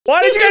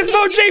Why did you guys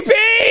vote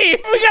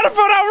JP? We gotta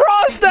vote out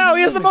Ross now.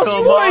 He has the most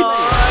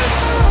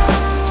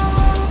points.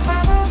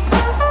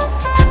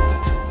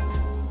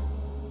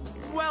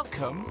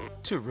 Welcome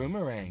to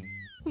Roomerang,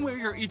 where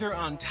you're either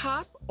on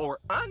top or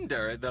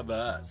under the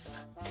bus.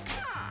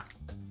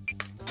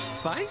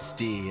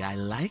 Feisty, I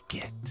like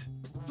it.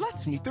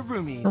 Let's meet the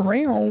roomies.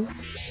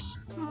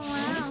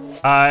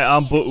 Hi,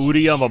 I'm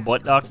𝗏𝗰𝗍𝗯𝗵. I'm a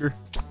butt doctor.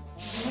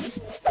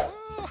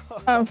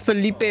 I'm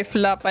Felipe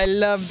Flop. I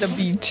love the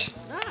beach.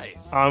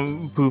 Nice.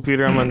 I'm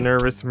𝗏𝗰𝘠𝗏. I'm a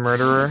nervous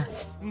murderer.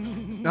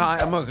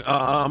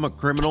 I'm a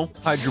criminal.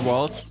 Hide your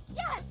wallets.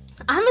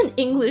 I'm an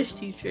English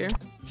teacher.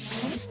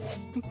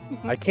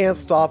 I can't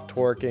stop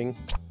twerking.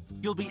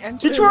 You'll be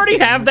Did you already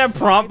have that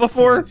prompt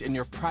before? in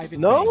your private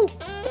No? bank.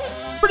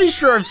 Pretty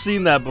sure I've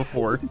seen that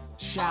before.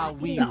 Shall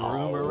we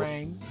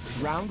Roomerang?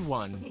 Round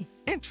 1.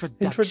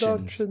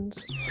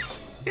 Introductions.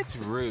 It's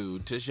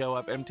rude to show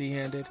up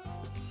empty-handed.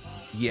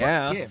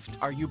 Yeah. What gift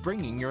are you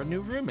bringing your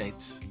new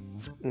roommates?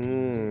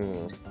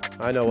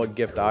 I know what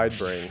gift I'd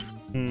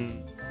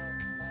bring.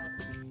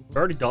 We're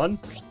already done?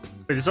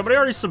 Wait, did somebody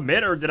already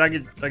submit, or did I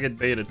get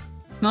baited?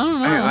 No,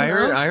 no, I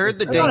heard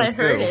the I thought I ding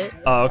heard too. it.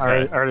 Oh, okay.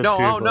 I heard it No,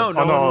 too, oh, but- no, no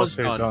oh, one I'll was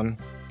say done. done.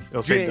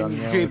 They'll say done.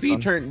 Yeah, it's JP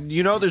done. turn.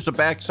 You know, there's a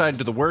backside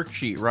to the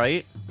worksheet,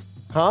 right?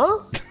 Huh?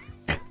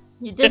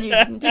 You did your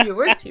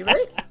worksheet,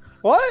 right?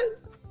 What?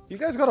 You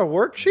guys got a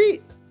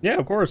worksheet? Yeah,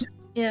 of course.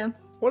 Yeah.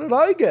 What did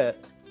I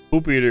get?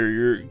 𝗏𝗰𝗍𝗯𝗵,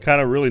 you're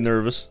kind of really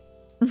nervous.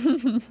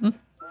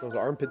 Those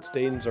armpit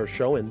stains are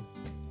showing.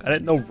 I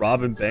didn't know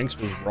Robin Banks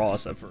was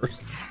Ross at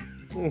first.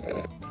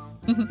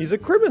 He's a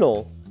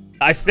criminal.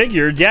 I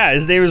figured, yeah,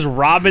 his name is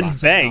Robin Lots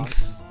of Banks.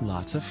 thoughts,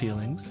 lots of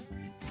feelings.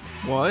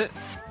 What?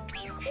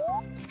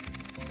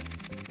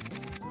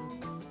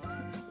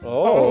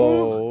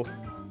 Oh.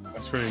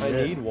 That's pretty I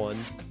good. need one.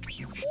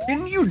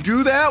 Didn't you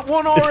do that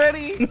one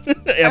already?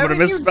 Yeah, but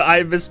Haven't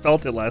I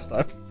misspelled it last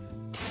time.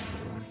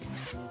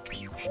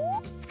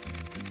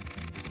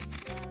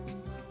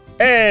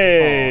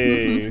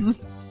 Hey!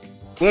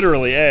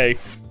 Literally, A.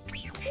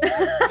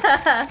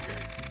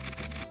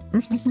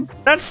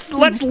 That's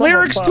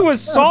lyrics to a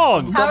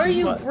song. How are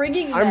you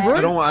bringing I'm that?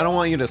 I don't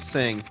want you to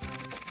sing.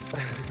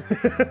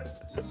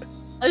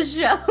 A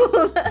show?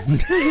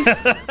 Is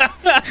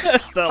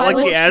that like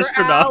the looked for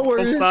astronomical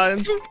hours.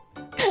 signs?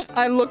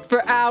 I looked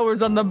for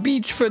hours on the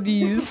beach for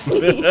these.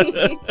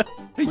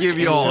 They give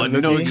you all a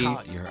noogie.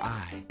 Caught your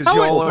eye. Because How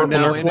y'all are are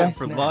now in it purple?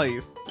 for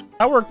life.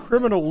 How are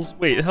criminals?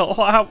 Wait,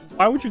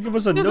 why would you give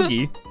us a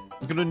noogie?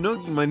 I'm gonna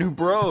noogie my new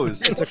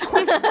bros. And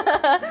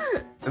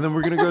then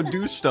we're gonna go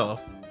do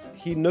stuff.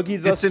 He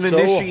noogies It's us an so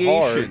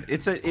initiation. hard.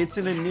 It's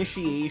an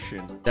initiation.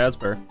 Yeah, that's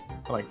fair.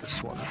 I like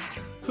this one.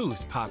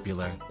 Who's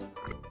popular?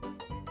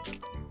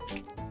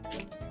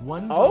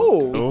 One Oh.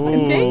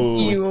 vote. Thank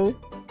you.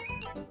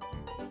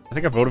 I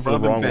think I voted for the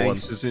Robin wrong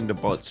Banks is into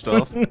butt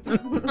stuff. one.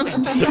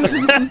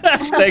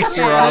 Thanks,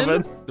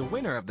 Robin. The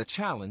winner of the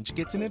challenge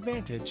gets an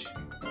advantage.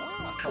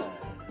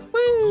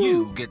 Woo.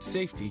 You get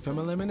safety from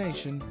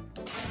elimination.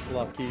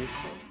 Lucky.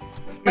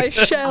 My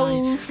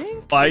shells.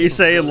 Why you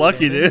saying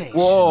lucky, dude?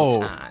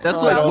 Whoa,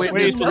 that's Oh, like wait,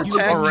 witness wait,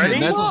 protection. already?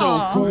 That's so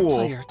Wow. cool.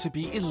 Player to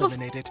be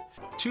eliminated.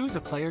 Choose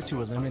a player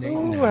to eliminate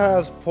Who now.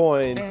 has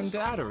points? And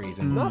add a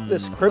reason. Not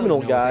this criminal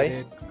Let 'em know guy.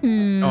 they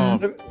did.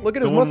 Oh, Look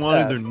at no his one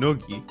wanted their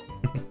mustache. noogie.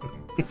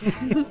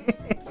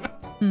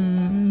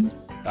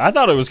 I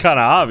thought it was kind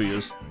of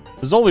obvious.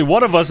 There's only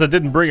one of us that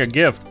didn't bring a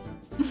gift.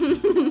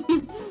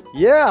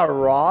 Yeah,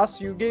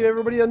 Ross, you gave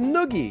everybody a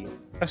noogie.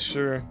 That's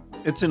sure.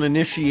 It's an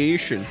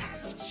initiation.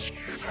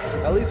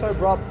 At least I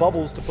brought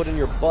bubbles to put in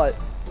your butt.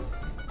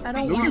 I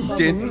don't No, want you bubbles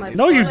didn't. in my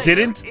No, you butt.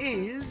 didn't.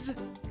 Is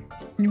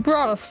You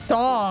brought a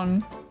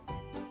song.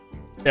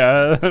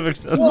 Yeah, that makes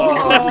sense. see who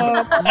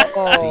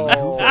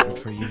Oh. voted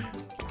for you.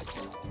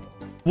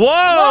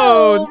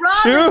 Whoa! Whoa,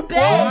 Two? Robin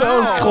Banks! That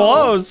was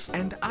close.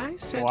 And I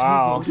said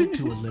Wow. who voted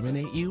to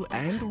eliminate you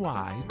and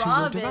why to your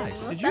Robin,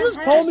 device. what Did the you just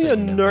heck? call me a So you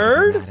know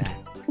nerd?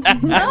 what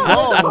I'm mad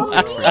No, at. call me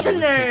a Taking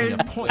nerd.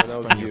 a point That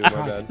was from you, your my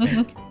private bad.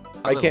 bank. A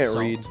I little can't salt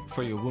read.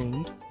 for your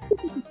wound.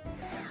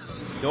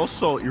 You'll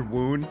salt your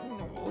wound.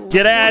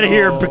 Get out of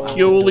here, Oh,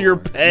 peculiar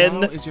Now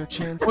pen. is your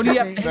chance What to do you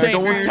have to say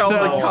Don't for tell the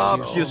yourself?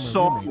 cops you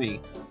saw roommates.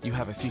 me. You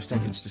have a few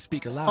seconds to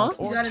speak aloud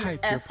Huh? You or got an type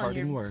F your on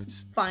parting your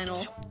words.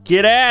 Final.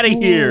 Get out of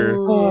here.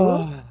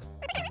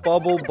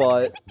 Bubble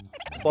butt.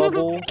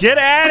 Bubble. Get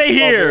out of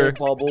here.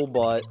 Bubble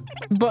butt.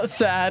 But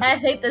sad. I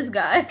hate this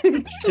guy.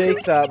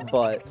 Shake that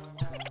butt.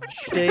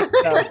 Shake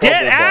that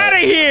Get bubble out of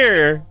butt.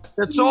 here.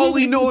 That's all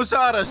he knows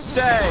how to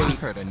say. I've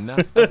heard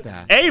enough of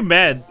that.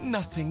 Amen.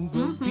 Nothing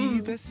will be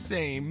the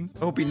same.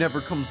 Hope he never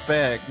comes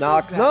back.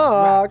 Knock, Who's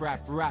that knock.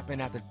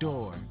 rapping at the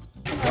door.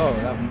 Oh,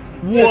 that.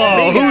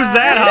 Whoa, who's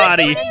that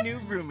hottie? My new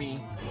roomie.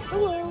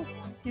 Hello.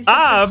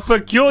 Ah,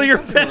 peculiar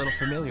There's something a pen. little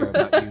familiar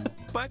about you,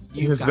 but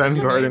you've He's got Zen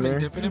your name gardener. and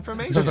different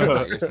information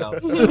about yourself.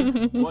 So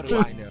what do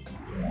I know?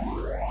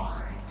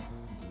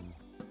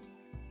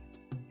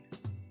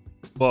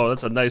 Whoa,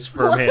 that's a nice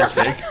firm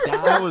handshake.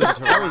 That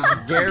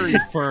was very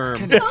firm.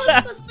 Connection.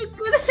 That's a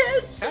good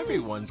hit.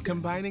 Everyone's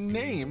combining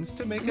names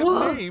to make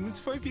up names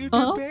for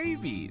future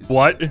babies.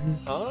 What?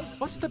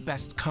 What's the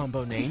best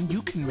combo name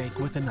you can make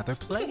with another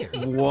player?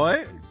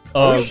 What?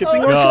 Oh,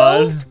 shipping God.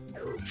 ourselves?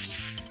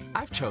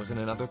 I've chosen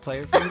another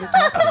player for you to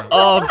talk about.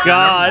 Oh,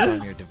 God.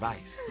 On your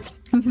device.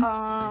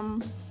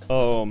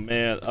 Oh,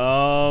 man.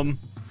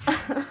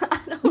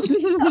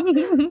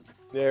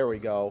 There we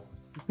go.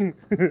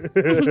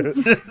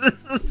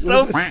 This is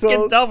so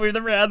freaking dumb. We've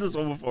never had this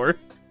one before.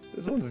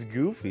 This one's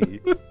goofy.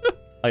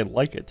 I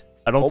like it.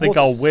 I don't think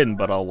I'll win,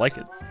 but I'll like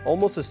it.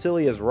 Almost as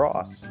silly as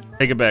Ross.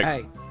 Take it back.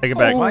 Hey. Take it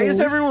back. Why is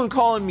everyone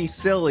calling me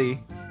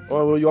silly?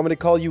 Well, you want me to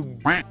call you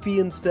Goofy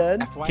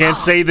instead? Can't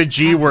say the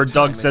G word.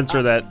 Doug,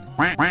 censor that.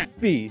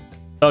 Goofy.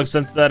 Doug,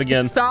 censor that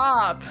again.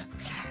 Stop.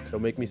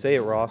 Don't make me say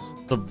it, Ross.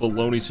 The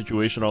baloney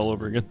situation all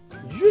over again.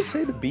 Did you just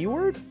say the B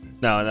word?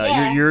 No,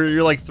 Yeah.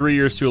 you're like 3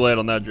 years too late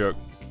on that joke.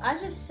 I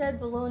just said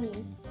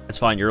baloney. It's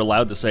fine. You're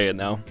allowed to say it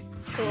now.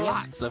 Cool.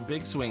 Lots of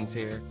big swings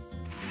here.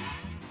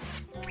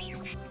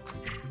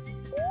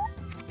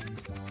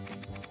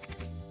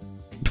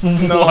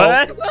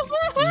 What?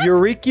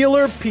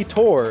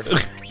 𝗬𝗃𝗫𝗄𝗏.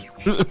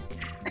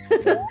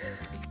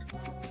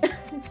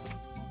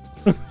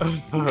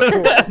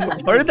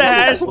 Where did the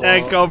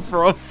hashtag come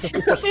from?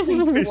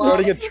 Are you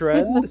starting a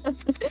trend?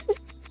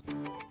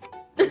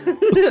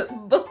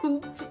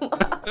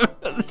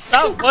 It's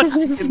not what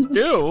you can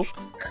do.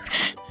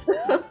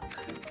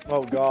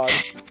 Oh God.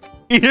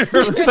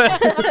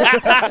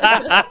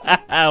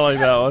 I like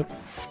that one.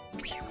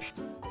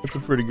 That's a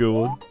pretty good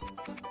one.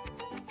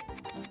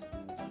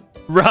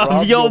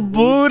 Rob your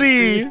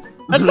booty.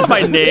 That's not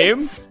my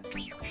name.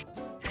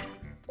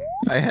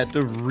 I had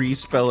to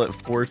respell it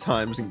 4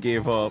 times and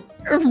gave up.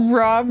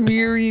 Rob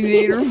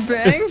Murinator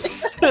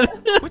Banks.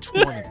 Which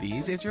one of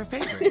these is your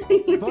favorite?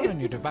 Vote on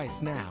your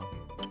device now.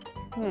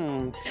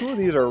 2 of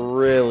these are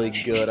really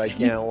good, I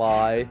can't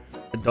lie.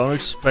 I don't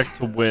expect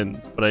to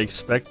win, but I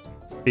expect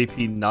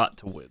JP not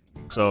to win.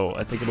 So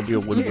I think it'll be a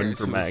win-win Here's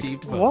for who Max.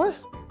 received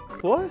votes.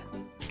 What?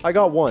 I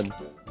got 1.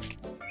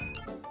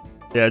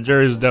 Yeah,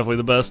 Jerry's definitely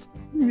the best.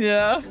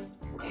 Yeah.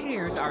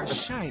 Here's our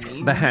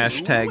shiny The new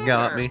hashtag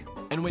got winner. me.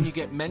 And when you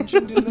get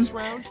mentioned in this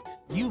round,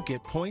 you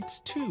get points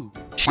too.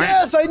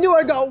 Yes, I knew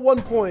I got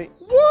 1 point.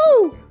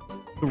 Woo!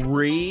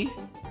 3?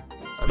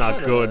 It's not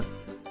good.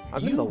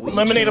 I'm in the lead.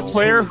 Eliminate a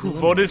player who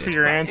voted for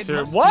your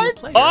answer.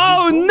 What?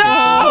 Oh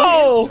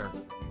no!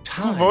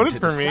 Who voted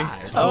for me?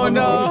 Oh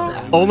no.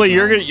 Only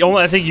you're gonna.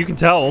 Only I think you can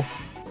tell.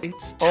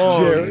 It's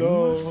Oh, time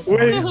no.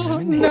 for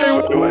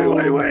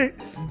elimination. Wait.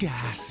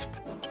 Gasp.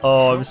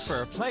 Oh, I'm Vote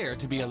for a player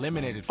to be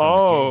eliminated from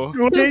Oh.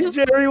 Wait,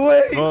 Jerry,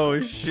 wait.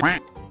 Oh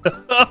shit.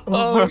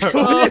 oh,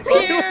 I'm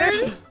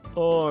scared.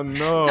 Oh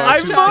no. I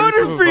Hashtag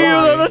voted for you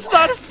though. That's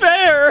not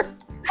fair.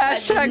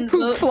 Hashtag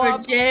poop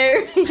flop.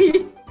 Jerry.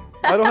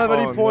 I don't have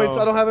any Oh, points.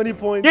 no. I don't have any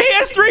points. Yeah, he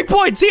has 3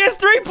 points. He has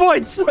 3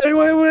 points. Wait.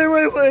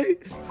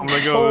 I'm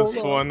gonna go this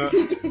Hold one.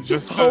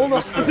 Just Hold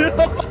on.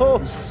 No.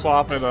 to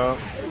swap it up.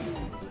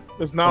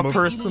 It's not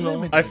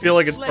personal. I feel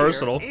like it's Player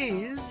personal.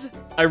 Is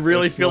I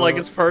really It's feel like not.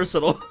 it's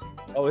personal.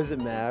 Oh, is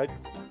it Max?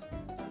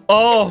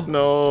 Oh.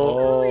 No.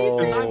 Oh.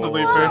 It's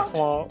Felipe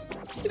flop.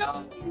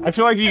 I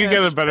feel like you could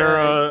get a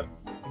better,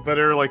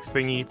 better like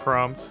thingy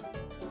prompt.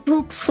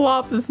 Poop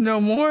flop is no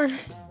more.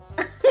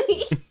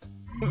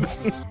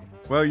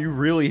 Well, you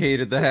really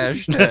hated the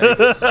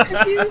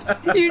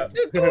hashtag. You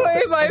took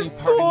away my Any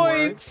parting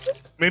points.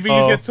 Maybe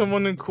you get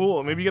someone in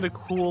cool. Maybe you get a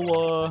cool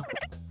little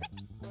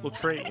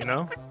trait, you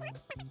know?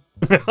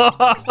 No!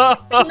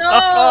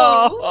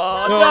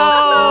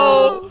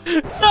 No!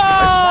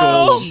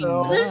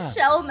 This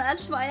shell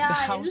matched my the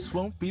house eyes.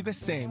 won't be the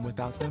same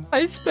without them.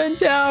 I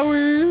spent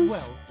hours.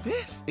 Well,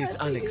 this is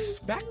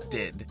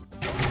unexpected.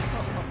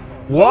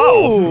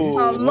 Whoa!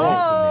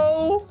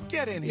 Hello.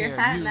 Get in Your here,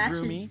 hat new matches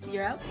roomie.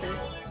 your outfit.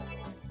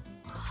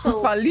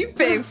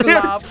 Felipe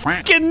flop.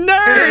 Fucking You're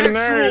a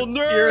nerd! nerd.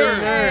 You're a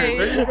nerd.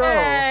 There you go.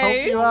 Hey.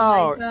 Help you Oh my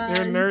out. God.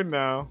 You're a nerd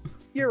now.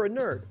 You're a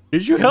nerd.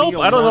 Did you help?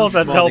 I don't know if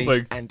that's Money.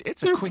 helping. And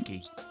it's a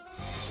quickie.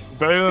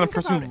 Better than a Think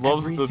person about who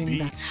loves the everything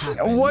beach. that's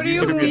happened What do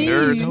you to be a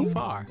nerd so mean?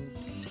 far.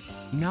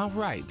 Now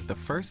write the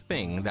first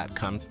thing that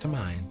comes to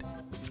mind.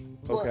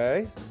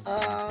 Okay.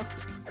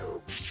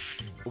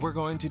 We're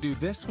going to do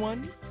this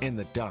one in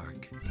the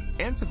dark.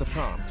 Answer the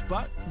prompt,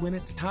 but when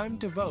it's time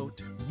to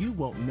vote, you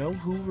won't know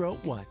who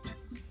wrote what.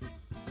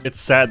 It's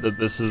sad that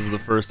this is the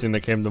first thing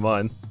that came to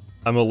mind.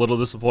 I'm a little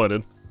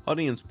disappointed.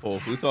 Audience poll: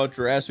 who thought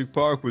Jurassic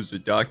Park was a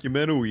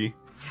documentary?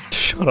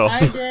 Shut up.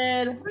 I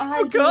did.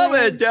 I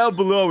Comment did. down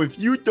below if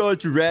you thought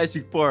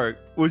Jurassic Park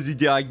was a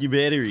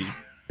documentary. Why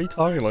are you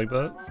talking like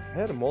that? I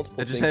had a multiple.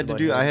 I just things had in to my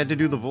do. head. I had to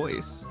do the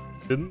voice.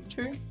 Didn't?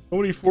 True.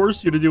 Nobody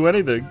forced you to do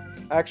anything.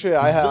 Actually,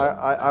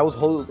 I was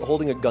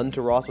holding a gun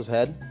to Ross's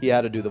head. He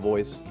had to do the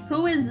voice.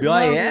 Who is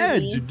I Logan?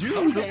 had to do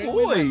Okay, the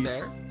we went voice.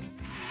 there.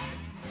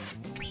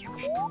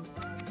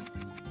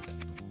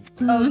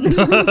 How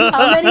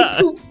many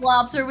poop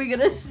flops are we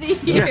gonna see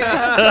here?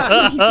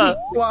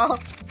 Flop.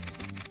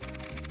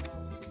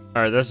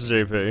 Alright, this is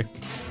JP.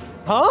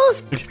 Huh?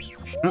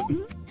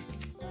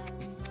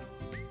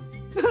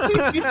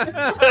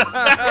 So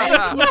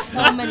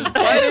many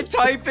Why did it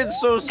type it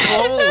so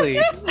slowly?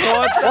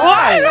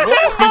 Why?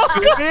 You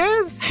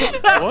serious?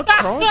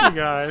 What's wrong with you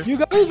guys? You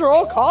guys are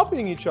all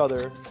copying each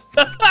other.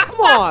 Come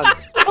on.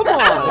 Come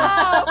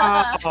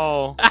on.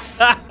 Oh.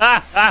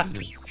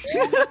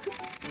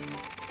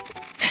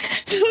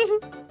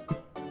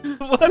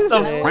 What the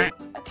Man.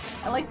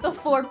 I like the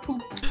 4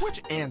 poop.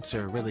 Which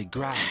answer really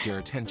grabbed your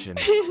attention?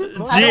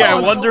 Gee, I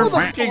wonder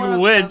fucking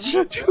which. 2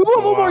 of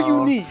them are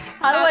unique.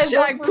 How do I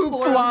Hashtag vote for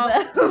poop 4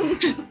 of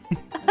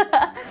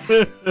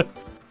them?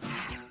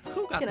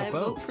 Who got Can the I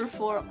vote vote? for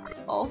 4?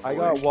 All 4? I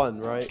got 1,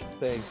 right?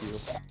 Thank you.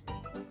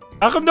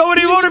 How come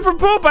nobody voted for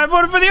poop? I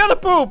voted for the other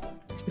poop.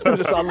 I'm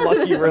just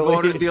unlucky, I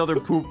voted really. the other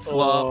poop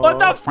flop. What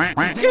the f?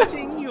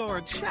 Presenting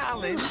your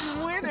challenge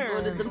winner.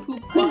 Voted the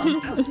poop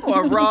flop. I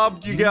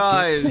robbed you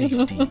guys.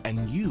 Safety,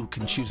 and you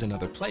can choose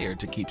another player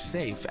to keep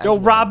safe. As Yo,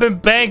 well. Robin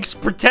Banks,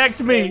 protect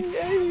me.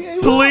 Hey,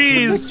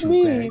 Please. Protect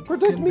me. Beg,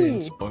 Protect me.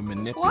 convince, or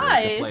manipulate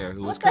Why? the player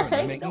who is What the currently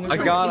heck? making Don't a I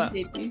choice. gotta-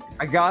 JP.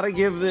 I gotta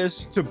give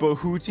this to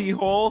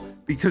𝗏𝗁𝗍𝗏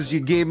because you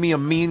gave me a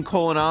mean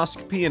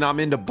colonoscopy and I'm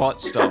into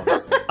butt stuff.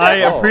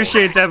 I Oh.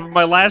 appreciate that, but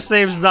my last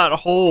name's not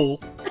Whole.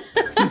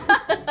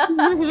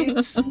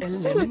 It's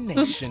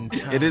elimination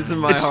time. It is in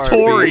my It's heart.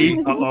 Tori.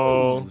 baby.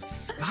 Oh,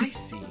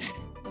 spicy.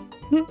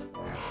 Wait,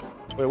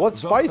 what's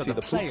Vote for spicy?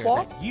 The poop player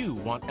flop? that you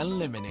want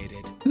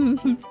eliminated.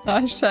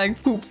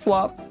 Hashtag poop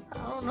flop. I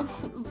don't know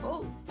who to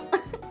vote.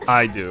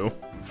 I do.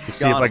 To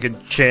see if I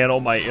can channel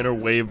my inner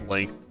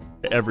wavelength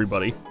to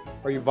everybody.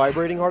 Are you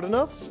vibrating hard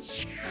enough?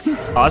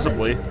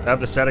 Possibly. I have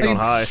the setting on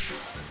high.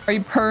 Are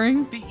you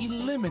purring? The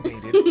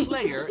eliminated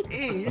player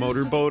is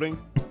Motorboating.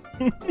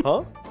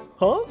 Huh?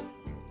 Huh?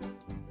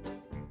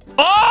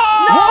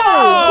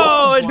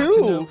 Oh! No! Want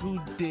to know who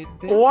did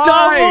this? Why?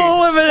 Double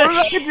What did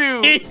I do?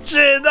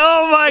 elimination!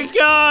 Oh my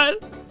god!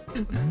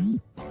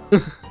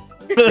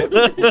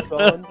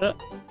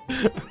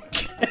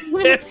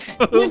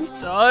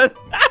 Done.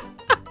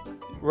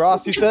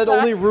 Ross, you said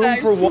only room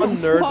for Hashtag 1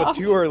 nerd, but flop.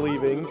 2 are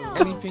leaving.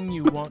 Anything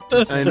you want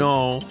to say. I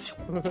know.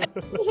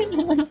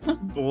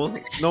 Well,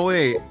 no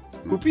wait.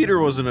 Peter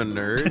wasn't a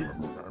nerd.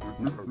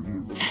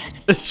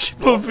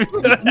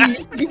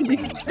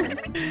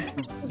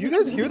 You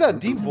guys hear that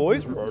deep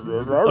voice?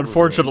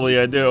 Unfortunately,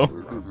 I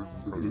do.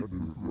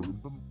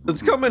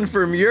 It's coming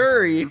from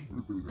Yuri.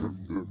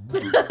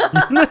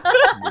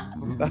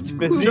 That's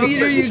busy.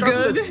 Are you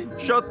good?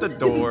 Shut the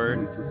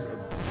door.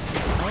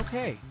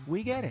 Okay,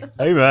 we get it.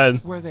 Hey,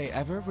 man. Were they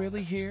ever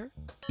really here?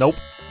 Nope.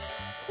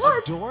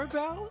 What? A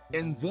doorbell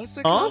in this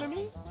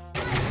economy?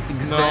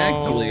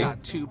 Exactly. You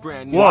got 2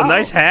 brand new. Whoa,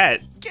 nice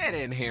hat. Get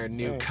in here,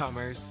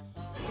 newcomers.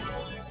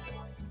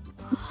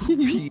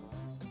 You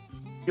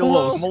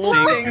little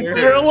stinker.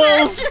 You're a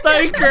little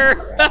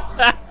stinker.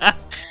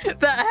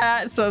 That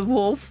hat says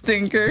little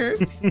stinker.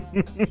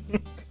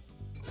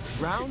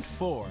 Round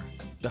 4,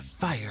 the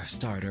fire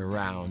starter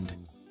round.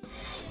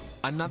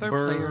 Another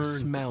Burn. player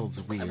smells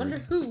I wonder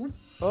weird. who.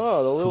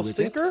 Oh, the little Who is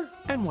it? stinker?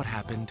 And what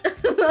happened?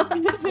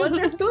 I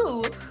wonder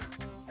who.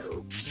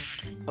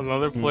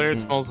 Another player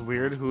smells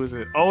weird. Who is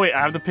it? Oh wait, I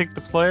have to pick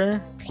the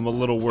player. I'm a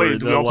little Wait, worried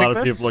do that we a all lot pick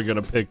of this? people are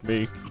gonna pick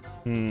me.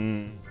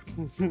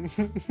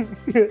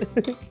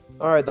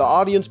 Alright, the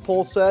audience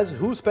poll says,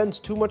 who spends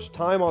too much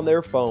time on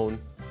their phone?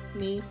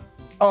 Me.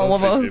 All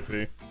of us.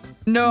 50-50.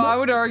 No, I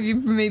would argue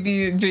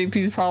maybe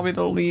JP's probably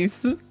the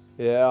least.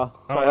 Yeah.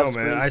 I don't know,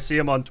 man. I see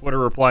him on Twitter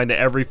replying to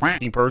every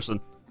f***ing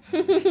person.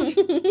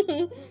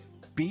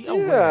 Be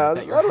aware Yeah, that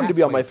I you're don't need to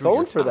be on my halfway through your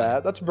phone for time.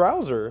 that. That's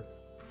browser.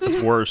 That's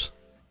worse.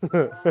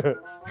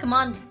 Come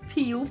on,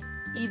 Pew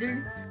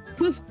Eater.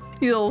 You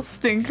little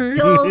stinker.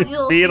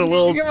 You'll Being a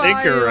little Come on,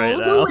 stinker you right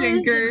little now.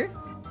 Stinker.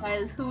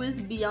 Guys, who is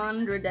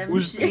beyond redemption?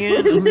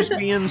 Who's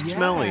being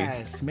smelly?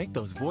 Yes, make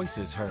those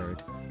voices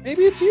heard.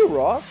 Maybe it's you,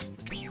 Ross.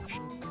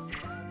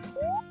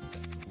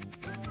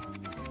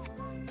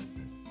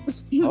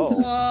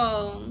 Oh.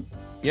 Whoa.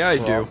 Yeah, I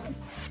do.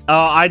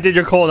 I did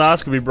your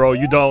colonoscopy, bro.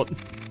 You don't.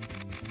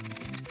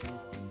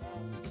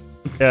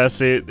 Yeah,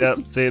 see,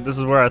 see, this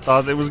is where I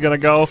thought it was gonna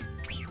go.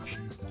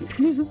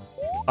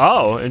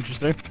 Oh,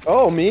 interesting.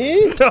 Oh,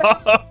 me?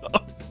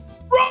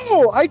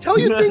 Bro, I tell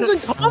you things in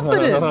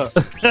confidence.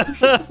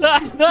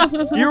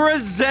 You're a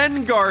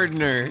Zen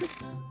gardener.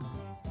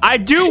 I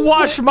do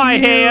wash my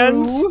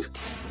hands.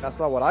 That's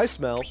not what I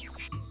smell.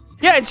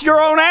 Yeah, it's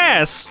your own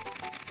ass.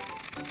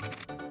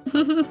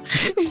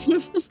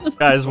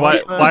 Guys,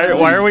 why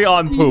are we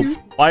on poop?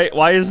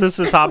 Why is this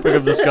a topic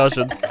of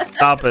discussion?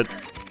 Stop it.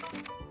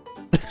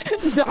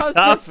 Stop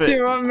Stop it.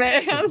 to a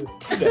man.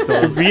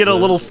 You're being a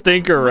little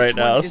stinker right Which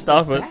one now. is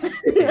Stop the it.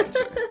 best fit?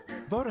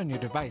 Vote on your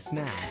device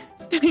now.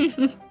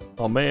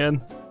 Oh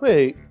man.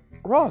 Wait,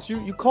 Ross,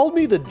 you called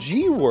me the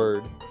G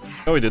word.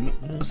 No, we didn't.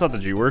 That's not the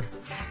G word.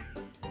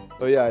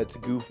 Oh yeah, it's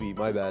goofy.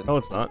 My bad. No,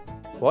 it's not.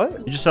 What?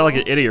 You just sound like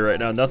an idiot right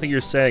now. Nothing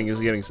you're saying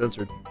is getting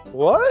censored.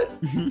 What?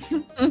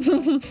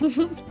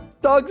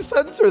 Doug,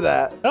 censor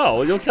that.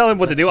 No, you'll tell him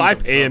what to do. I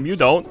pay him. You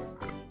don't.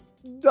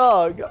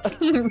 Doug.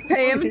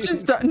 Pay him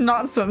to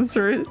not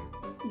censor it.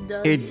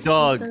 Hey,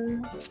 Doug.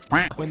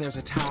 When there's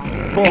a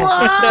tie,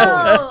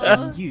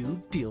 Whoa!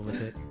 you deal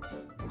with it.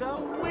 The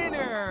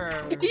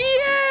winner! Yay!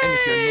 And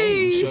if your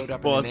name showed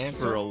up in an Butts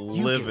answer, for a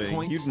you living. get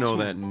points You'd know too.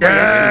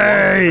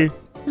 that.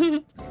 Yay!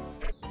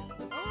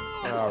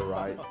 All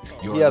right.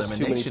 Your He has too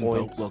many elimination vote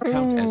points. will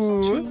count as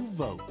 2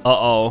 votes.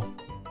 Uh-oh.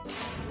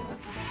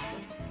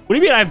 What do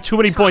you mean I have too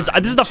many points?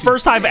 This is the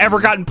first time I've ever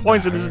gotten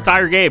points in this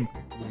entire game.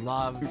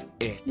 Love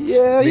it.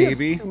 Yeah, he has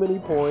Maybe. too many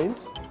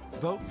points.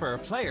 Vote for a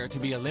player to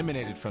be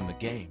eliminated from the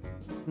game.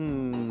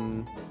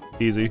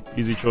 Easy.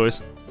 Easy choice.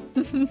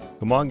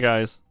 Come on,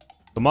 guys.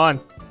 Come on.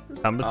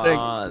 Time to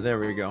think. There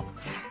we go.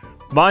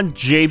 Come on,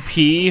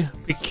 JP.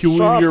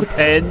 Peculiar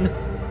pen.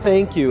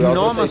 Thank you. You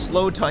know I'm a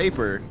slow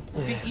typer.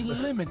 The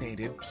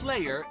eliminated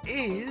player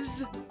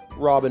is...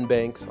 Robin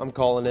Banks. I'm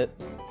calling it.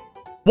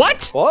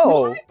 What?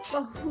 Whoa.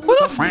 Who the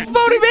f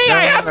voted me?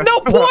 I have no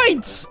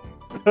points!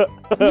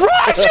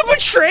 Ross, you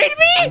betrayed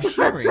me?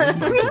 hearing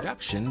from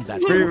production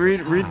that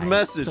Read the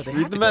message. so they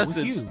Read had the to go with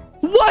message. you.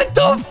 What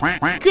the f?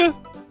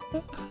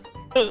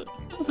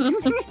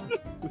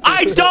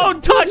 I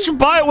don't touch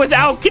butt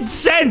without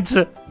consent!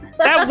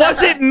 That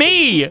wasn't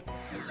me!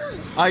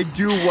 I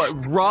do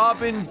what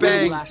Robin Any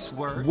Banks last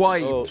words?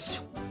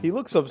 wipes. He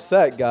looks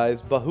upset,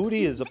 guys.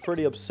 Bahooty is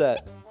pretty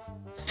upset.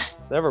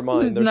 Never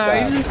mind. They're No,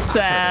 sad. he's just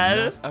sad.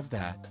 Enough of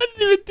that. I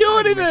didn't even do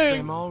I miss anything!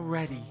 them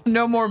already.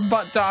 No more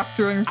butt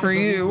doctoring for I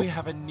believe you. we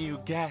have a new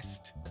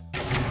guest.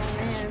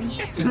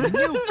 It's a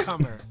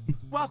newcomer.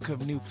 Welcome,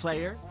 new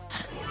player.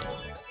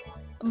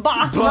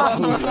 Bah.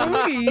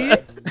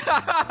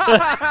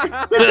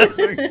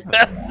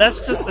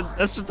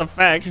 That's just a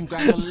fact.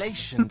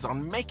 Congratulations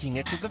on making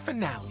it to the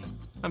finale.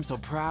 I'm so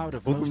proud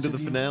of Welcome most to the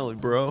of you. finale,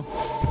 bro.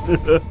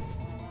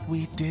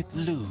 We did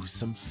lose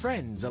some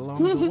friends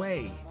along the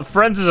way.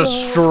 Friends is a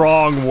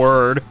strong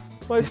word.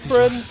 My This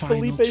friend is your final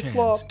Felipe chance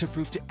Flop. to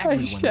prove to everyone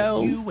that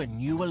shells. you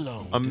and you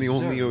alone I'm the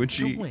only deserve OG.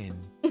 to win.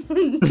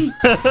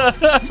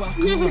 Buckle up.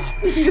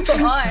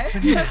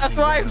 You are. That's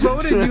why I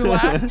voted you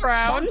last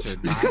round.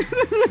 Sponsored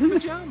by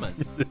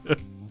pajamas.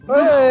 For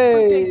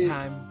Hey!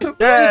 daytime,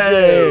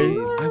 Yay!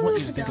 I want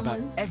you to think about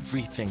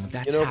everything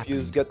that's You know, if you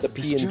happened. get the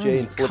This P and J journey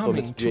and flip them,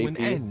 coming it's to an JP.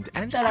 end,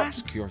 and Shut up.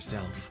 ask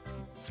yourself,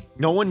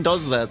 No one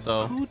does that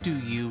though. who do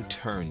you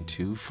turn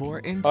to for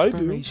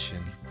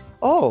inspiration?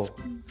 Oh,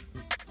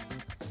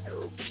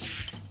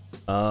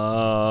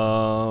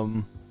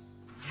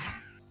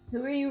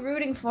 Who are you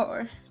rooting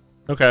for?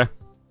 Okay.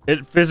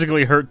 It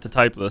physically hurt to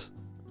type this.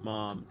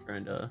 Mom,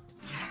 trying to.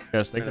 You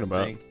guys thinking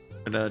about?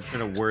 Trying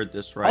to word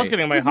this I was right.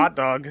 getting my hot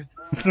dog.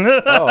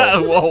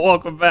 Well,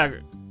 welcome back.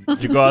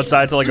 Did you go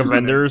outside to like a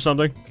vendor or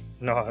something?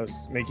 No, I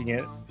was making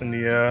it in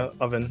the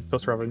oven,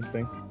 toaster oven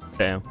thing.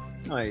 Damn.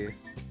 Nice.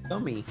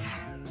 Dummy.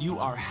 You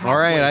are halfway All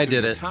right, I through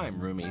did your it. time,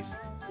 roomies.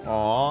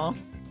 Aw.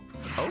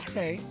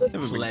 Okay, Never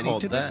been plenty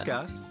called to that.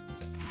 discuss.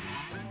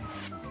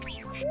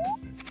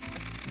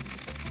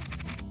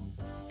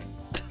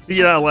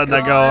 You're not letting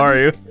that go, are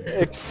you?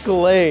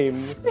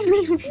 exclaim.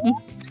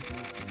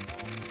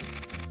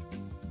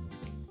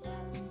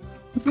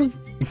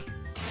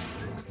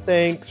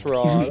 Thanks,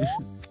 Ross.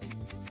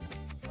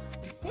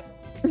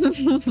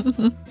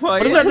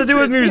 What does that have to do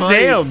with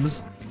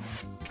museums?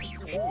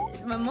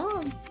 My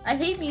mom. I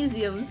hate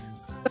museums.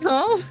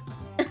 Huh?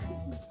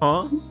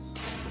 Huh?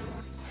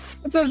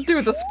 What's that to do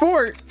with the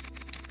sport?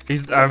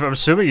 I'm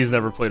assuming he's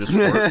never played a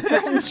sport.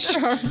 I'm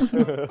sure.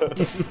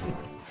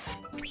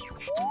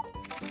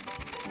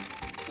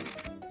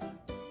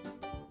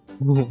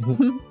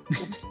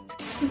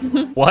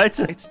 What?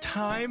 It's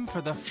time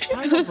for the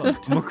final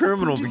vote. I'm a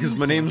criminal because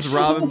my name's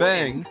Robin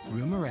Banks.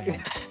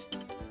 Boomerang.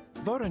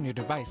 Vote on your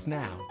device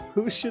now.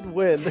 Who should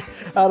win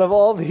out of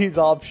all these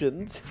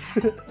options?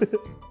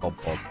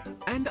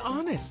 And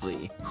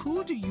honestly,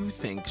 who do you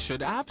think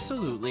should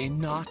absolutely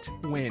not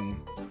win?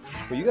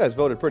 Well, you guys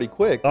voted pretty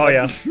quick. Oh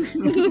yeah. How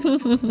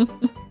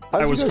I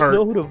did was you guys hurt.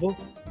 know who to vote?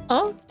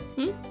 Huh?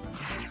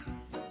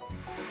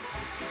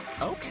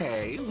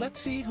 Okay, let's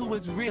see who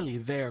was really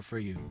there for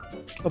you.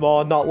 Come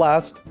on, not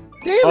last.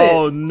 Damn it!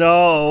 Oh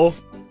no.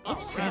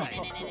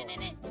 Alright.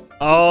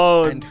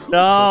 Oh And who took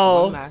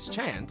no. one last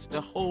chance to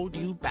hold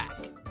you back?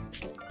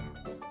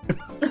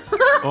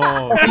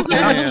 Oh,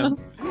 damn.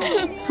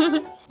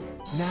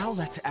 Now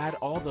let's add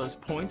all those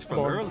points from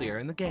earlier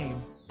in the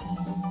game.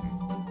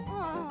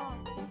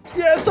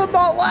 Yes, I'm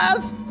not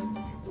last.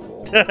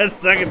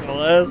 Second to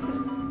last.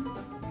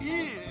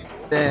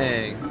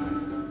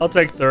 Dang. I'll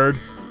take third.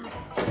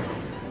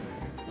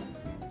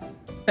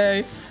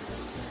 Hey.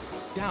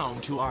 Down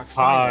to our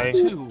Hi.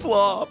 final two.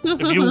 Flop.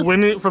 If you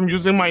win it from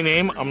using my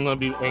name, I'm gonna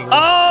be angry.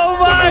 Oh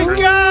my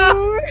god!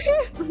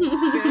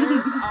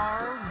 There's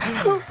our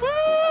winner.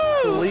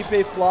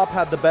 Felipe Flop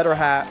had the better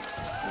hat.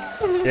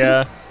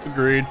 Yeah,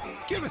 agreed.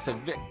 Give us a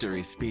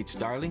victory speech,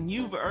 darling.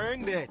 You've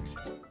earned it.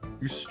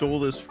 You stole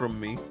this from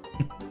me.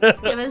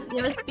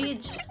 Give a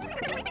speech.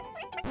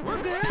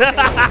 We're good.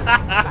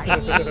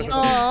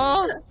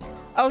 Aww.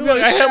 I was Look,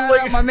 gonna I had, shout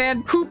like- out my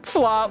man Poop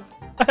Flop.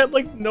 I had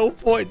like no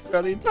points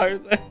throughout the entire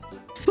thing.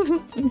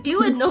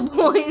 You had no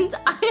points.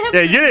 I have.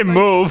 Yeah, you didn't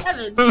move.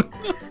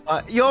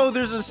 Yo,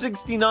 there's a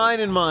 69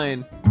 in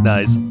mine.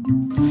 Nice.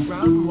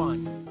 Round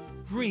 1.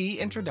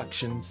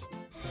 Reintroductions.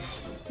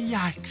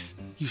 Yikes.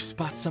 You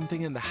spot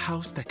something in the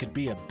house that could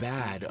be a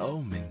bad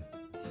omen.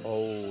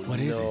 Oh, What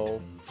is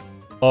it?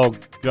 Oh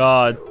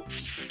God.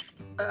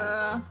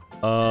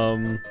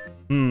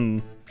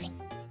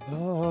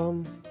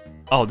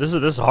 Oh, this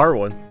is a hard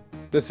one.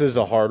 This is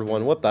a hard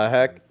one. What the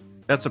heck?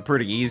 That's a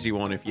pretty easy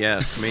one if you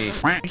ask me.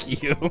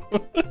 Thank you.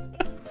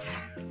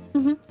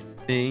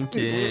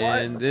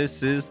 Thinking,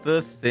 this is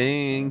the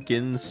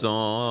thinking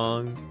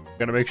song.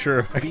 Gotta make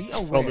sure I Be can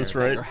spell aware this that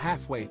right. you're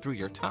halfway through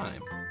your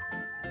time.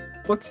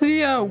 What's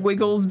the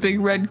Wiggles Big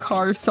Red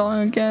Car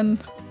song again?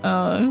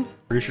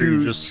 Pretty sure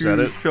you just said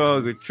it.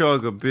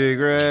 Chug a big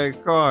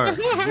red car.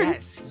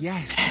 Yes,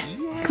 yes,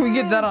 yes. Can we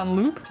get that on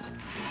loop?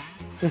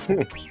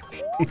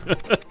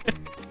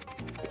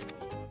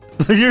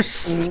 Your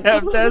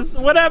stepdad.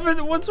 What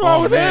happened? What's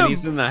wrong with man, him?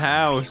 he's in the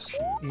house.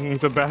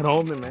 It's a bad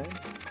omen, man.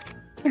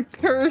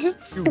 Cursed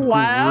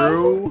slab?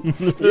 Brew.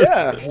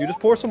 Yeah, you just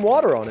pour some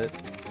water on it.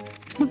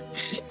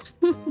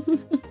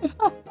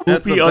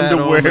 That's Poopy a bad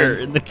underwear omen.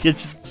 in the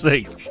kitchen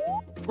sink.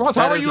 Ross,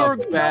 how That are is you a a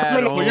bad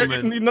criminal?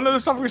 omen. None of the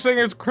stuff you're saying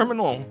is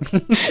criminal.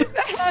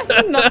 That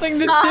has nothing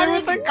to do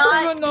with the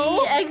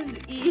criminal.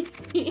 EXE.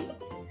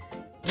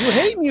 You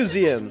hate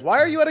museums. Why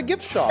are you at a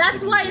gift shop?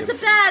 That's why it's a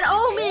bad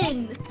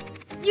omen.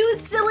 You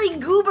silly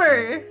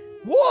goober.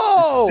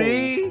 Whoa!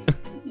 See?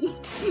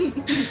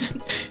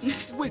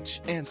 Which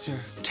answer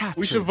captured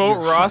We should vote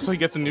your Ross heart? so he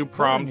gets a new Voting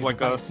prompt like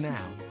advice us. now.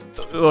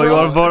 Oh, you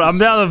want to vote? I'm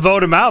down to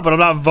vote him out, but I'm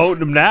not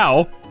voting him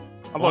now.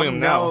 I'm voting him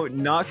now.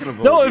 Not gonna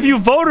vote. No, if you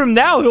vote him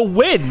now, he'll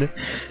win.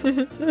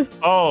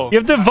 Oh. You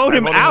have to vote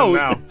him I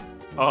voted out. now.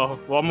 Oh,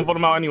 well, I'm gonna vote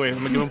him out anyway. I'm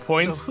gonna give him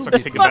points So so I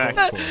can take it back.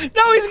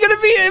 No, he's gonna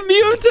be a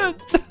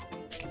mutant.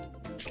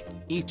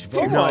 Each Oh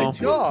vote my went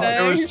to god.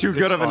 It was Thanks. too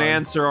good of an fine.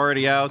 answer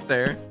already out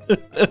there.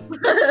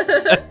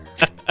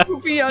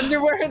 Poopy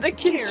underwear in the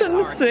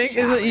kitchen sink.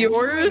 Is it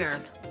yours?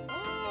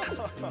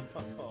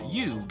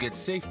 You get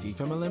safety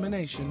from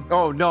elimination.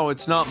 Oh no,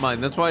 it's not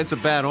mine. That's why it's a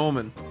bad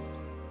omen.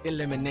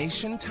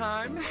 Elimination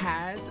time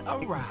has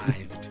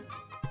arrived.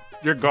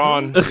 You're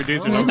gone. Your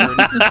days are numbered.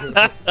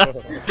 Vote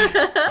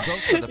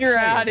for the You're player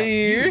outta that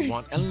you here.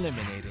 want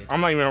eliminated.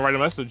 I'm not even gonna write a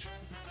message.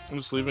 I'm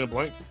just leaving it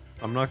blank.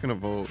 I'm not gonna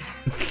vote.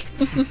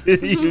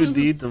 You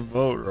need to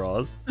vote,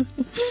 Ross.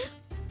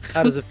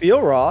 How does it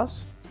feel,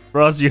 Ross?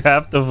 Ross, you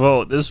have to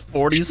vote. There's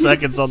 40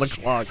 seconds on the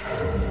clock.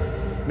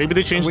 Maybe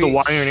they changed the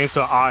Y in your name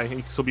to I, and you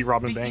can still be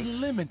Robin The Banks.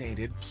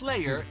 eliminated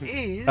player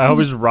is. I hope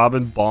it's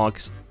Robin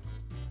Bonks.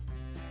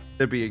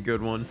 That'd be a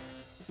good one.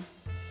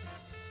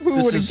 Who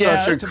This would is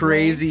have such guessed? a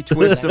crazy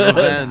twist of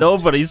events.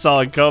 Nobody saw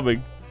it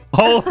coming.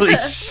 Holy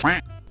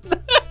shit.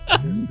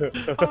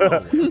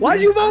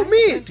 Why'd you vote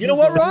me? You know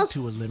what, Ross?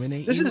 To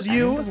eliminate This you is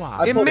you. and why.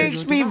 I It vote-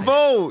 makes me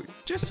vote.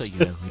 Just so you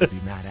know who to be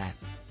mad at.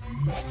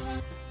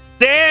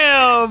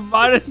 Damn!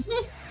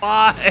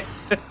 -5.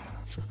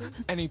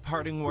 Any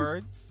parting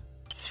words?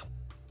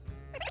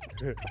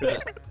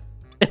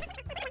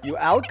 You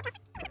alk?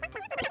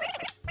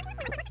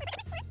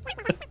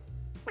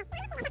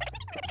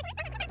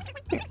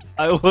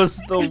 I was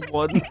the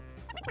one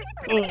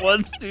who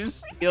wants to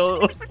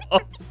steal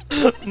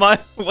my.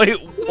 Wait,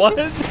 what?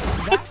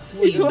 That's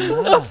what you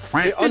love,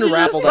 It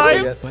unraveled at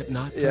the end. but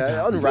not Yeah, it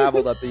forgotten.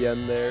 unraveled at the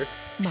end there.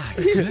 My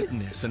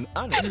goodness, an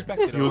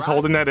unexpected. He was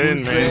holding that in,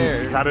 Who's man.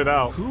 there? He got it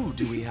out. Who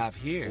do we have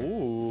here?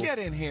 Ooh. Get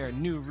in here,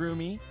 new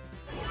roomie.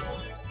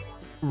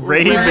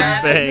 Raven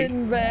Bank.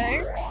 Raven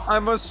Banks.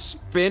 I'm a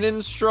spin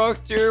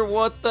instructor.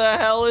 What the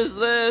hell is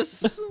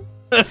this?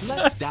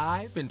 Let's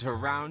dive into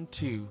round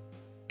 2.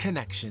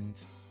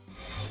 Connections.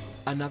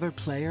 Another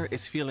player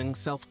is feeling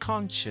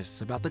self-conscious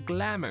about the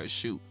glamour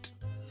shoot.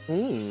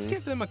 Mm.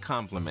 Give them a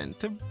compliment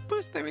to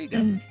boost their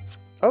ego.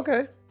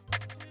 Okay.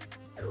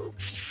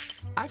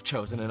 I've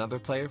chosen another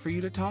player for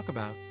you to talk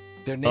about.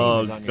 Their name Oh,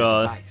 is on your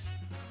God.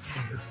 device.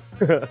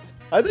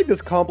 I think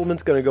this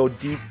compliment's gonna go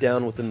deep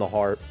down within the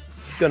heart.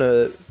 It's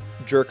gonna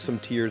jerk some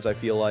tears, I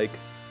feel like.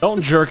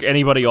 Don't jerk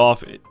anybody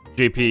off,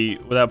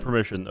 JP, without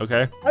permission,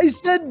 okay? I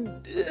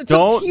said it's a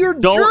tear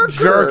Don't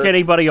jerk jerker.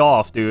 anybody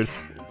off, dude.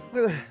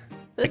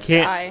 This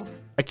can't- guy.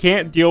 I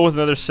can't deal with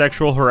another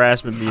sexual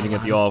harassment meeting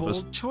at the A lot of office.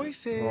 bold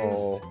choices.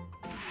 Oh.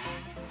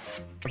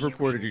 I've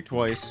reported you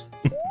twice.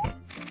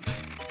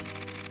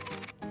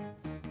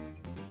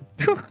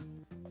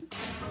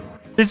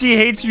 He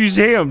hates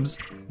museums.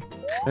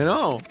 I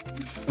know,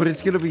 but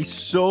it's gonna be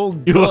so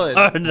You good.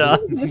 are not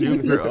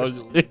super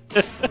ugly.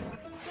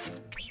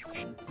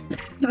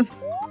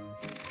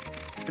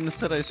 Gonna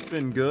said I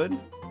spin good.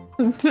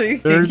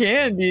 Tasty Nerds.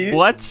 candy.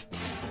 What?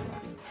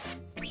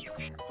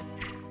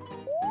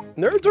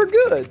 Nerds are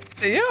good.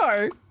 They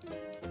are.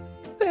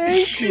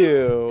 Thank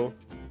you.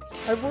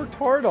 I've worked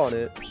hard on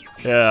it.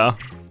 Yeah,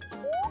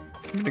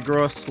 To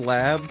grow a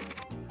slab.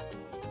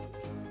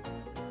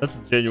 that's a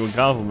genuine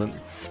compliment.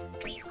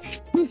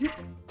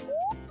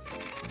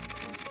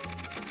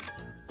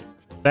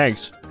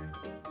 Thanks.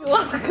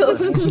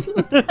 Welcome.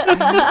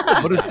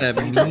 What does that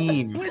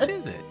mean? Which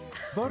is it?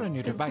 Vote on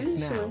your device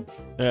now.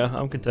 Yeah,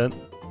 I'm content.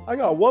 I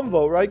got 1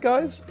 vote, right,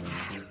 guys?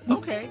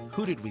 Okay,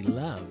 who did we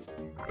love?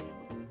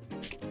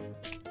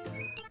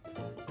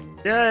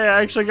 Yeah,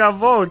 I actually got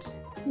votes.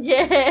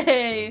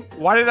 Yay!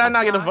 Why did I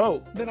not get a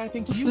vote? Then I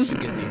think you should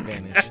get the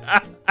advantage.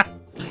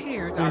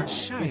 Here's our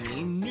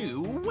shiny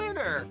new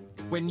winner.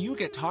 When you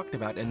get talked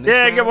about in this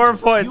round, Get more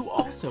points. you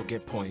also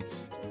get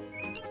points.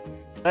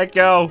 Let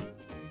go.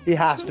 He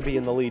has to be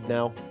in the lead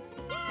now.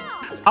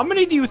 How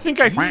many do you think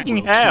I You fucking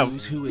will have?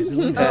 choose who is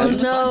eliminated. Oh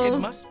no. It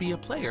must be a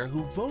player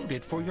who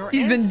voted for your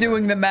He's been answer.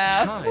 doing the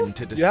math. Time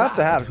to decide You have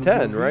to have who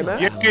 10, will right,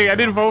 Matt? realize. Yay, I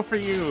didn't vote for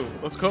you.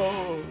 Let's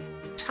go.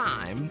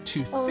 Time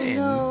to Oh, thin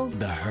no.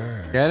 the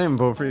herd. Yeah, I didn't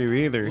vote for you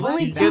either.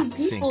 Only Let 2 that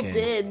sink people in.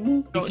 did.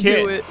 You Don't do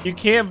can't. it. You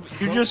can't.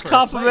 You Vote just for a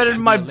complimented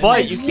player my to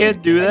butt. You eliminate.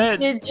 can't do I that.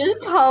 did just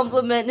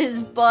compliment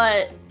his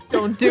butt.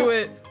 Don't do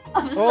it.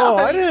 I'm Oh,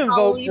 sorry. I didn't vote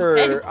Ollie for.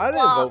 Big I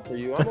didn't Flop. vote for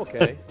you. I'm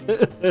okay.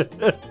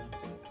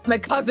 My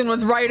cousin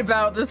was right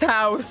about this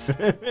house.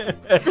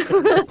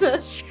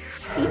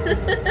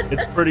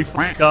 It's pretty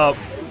fucked up.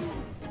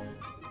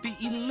 The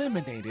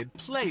eliminated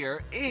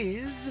player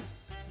is...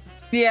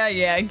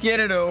 Yeah, get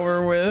it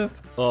over with.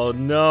 Oh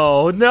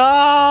no, no!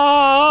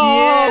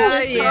 Yeah.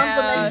 I just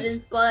complimented his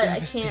butt. I can't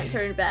Devastating.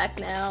 turn back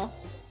now.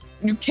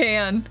 You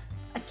can.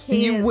 I can't.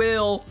 You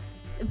will.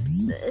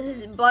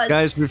 But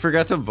Guys, we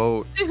forgot to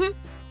vote.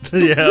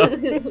 Yeah,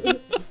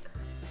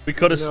 we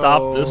could have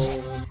stopped this.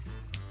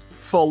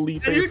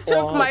 Felipe You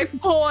took my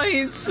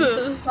points.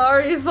 so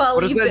sorry if I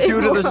What does that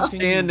do to the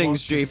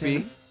standings, You want to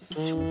JP?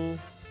 Mm,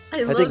 I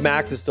I love think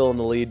Max you. is still in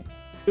the lead.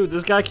 Dude,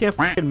 this guy can't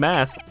fucking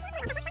math.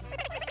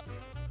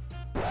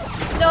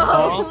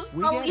 No,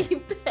 We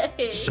get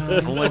Felipe.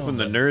 Shine Only when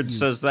the on, nerd you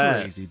says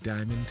that. Crazy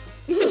diamond.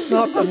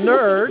 Not the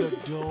nerd.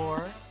 The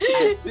door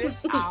at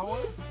this hour.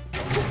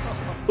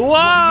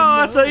 Wow,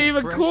 know that's an the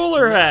even fresh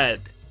cooler breath. hat.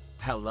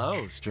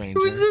 Hello, stranger.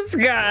 Who's this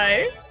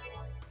guy?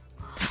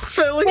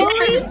 Felipe.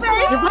 Felipe!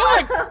 back!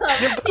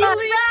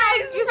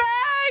 He's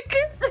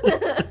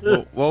back!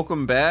 Well,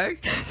 welcome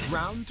back.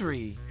 Round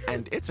 3,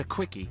 and it's a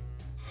quickie.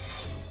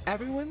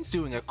 Everyone's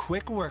doing a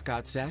quick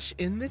workout sesh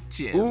in the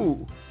gym.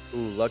 Ooh. Ooh,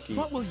 lucky.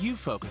 What will you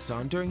focus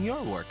on during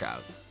your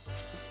workout?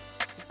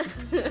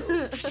 We're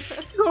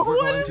What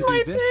going is to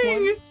my do this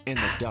thing? one in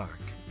the dark.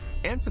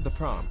 Answer the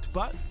prompt,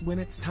 but when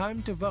it's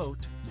time to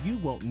vote, you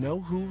won't know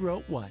who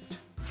wrote what.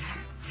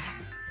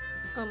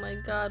 Oh my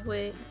god,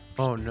 wait.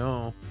 Oh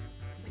no.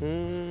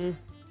 Mm,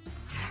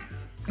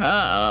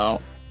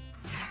 Uh-oh.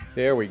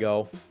 there we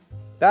go.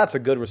 That's a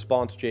good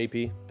response,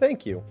 JP.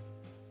 Thank you.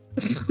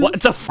 What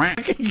the fuck?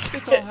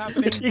 It's all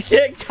happening. You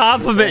can't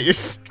compliment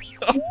yourself.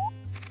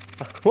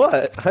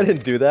 What? I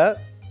didn't do that.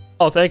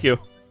 Oh, thank you.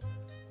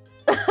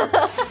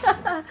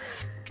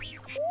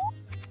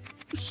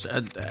 Who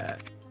said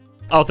that?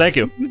 Oh, thank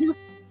you.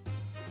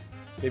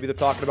 Maybe they're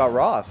talking about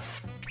Ross.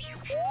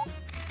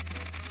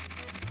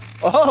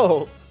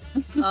 Oh!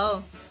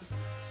 Oh.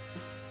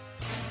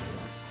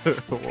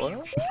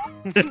 What?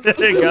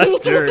 It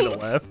got Jerry to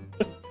laugh.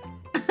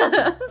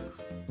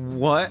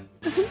 What?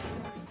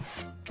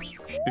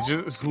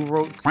 Who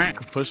wrote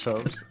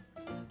push-ups?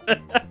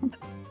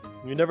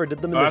 You never did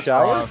them in the That's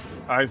shower?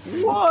 Ross. I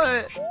see.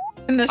 What?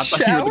 In the I thought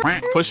you shower?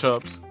 were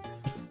push-ups.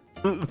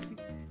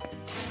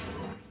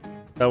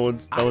 That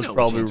was I know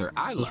probably which answer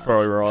I love.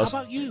 How Ross.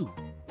 about you?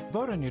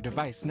 Vote on your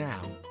device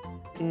now.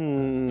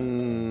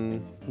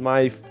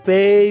 My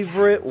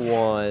favorite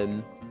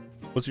one.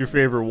 What's your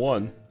favorite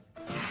one?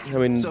 I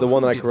mean, So the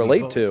one who that I did can we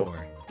relate vote to.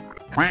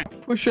 for?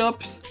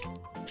 Push-ups.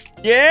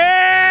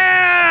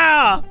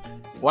 Yeah!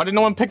 Why did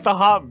no one pick the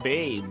hot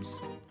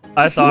babes?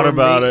 I thought Or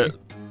about me. it,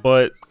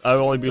 but I'd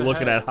only be The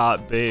looking heck? at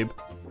hot babe.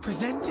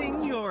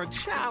 Presenting your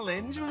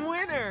challenge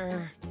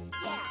winner.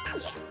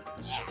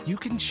 You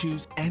can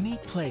choose any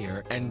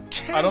player and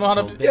cancel I don't know how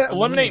to their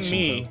eliminate elimination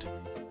me. vote.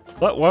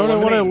 What? Why would I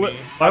want to? Eliminate me.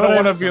 Why I would don't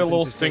I? want to be a something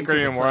little to say stinker to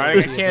the anymore. I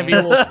player. can't be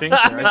a little stinker.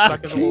 I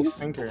suck as a little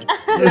stinker.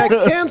 Yeah,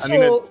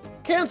 cancel, I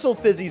cancel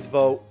Fizzy's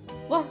vote.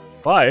 What?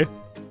 Why?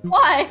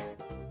 Why?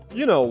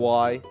 You know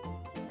why.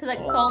 Because I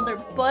called their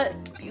butt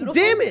beautiful.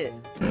 Damn it!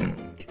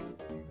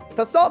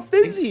 That's not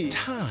Fizzy. It's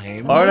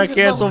time. Why would I Most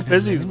cancel of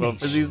Fizzy's vote?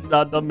 Fizzy's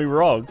not done me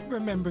wrong.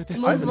 Remember The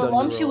this. most haven't done you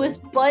voluptuous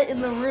butt in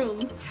the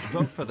room.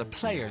 Vote for the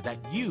player that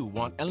you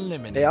want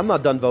eliminated. Hey, I'm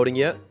not done voting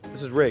yet.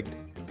 This is rigged.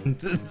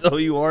 No,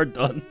 you are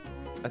done.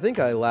 I think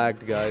I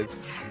lagged, guys.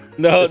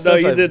 No, It no,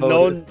 says you I did. No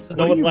voted. one,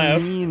 no What one do you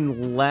laughed.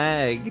 mean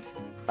lagged?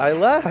 I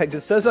lagged.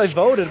 It says I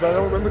voted, but I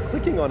don't remember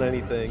clicking on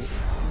anything.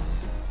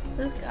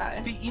 This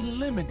guy. The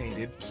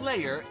eliminated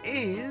player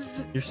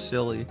is. You're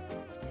silly.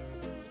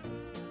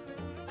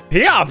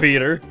 Yeah,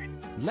 Peter.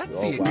 Let's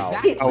Oh, see wow.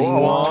 exactly Oh,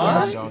 what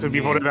what? turned on To be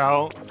you. voted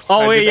out.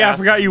 Oh wait, did yeah, I ask-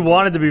 forgot you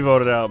wanted to be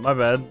voted out. My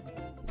bad.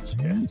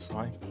 Yeah, it's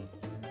fine.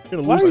 You're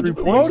gonna Why lose are you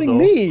 3 points voting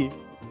though. me?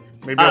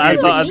 Maybe I I'll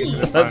be thought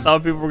this I time.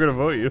 thought people were gonna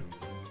vote you.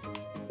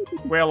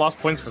 Wait, I lost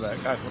points for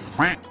that. God.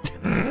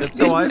 That's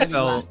how I Any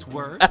felt. last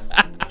words?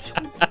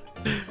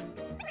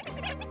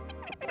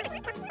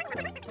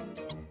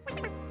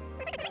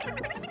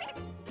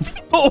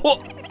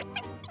 Oh,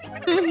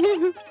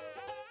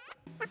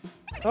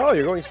 Oh,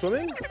 you're going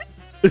swimming?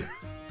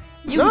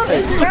 You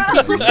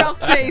Keep yourself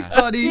safe,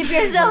 buddy. Keep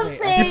yourself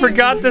safe. you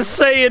forgot to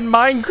say in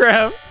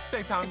Minecraft.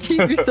 They found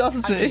Keep yourself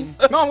safe.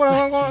 No,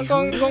 I'm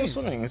going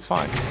swimming. It's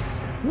fine.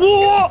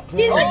 Whoa!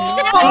 He's a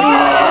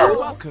cat.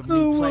 Welcome,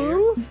 new player.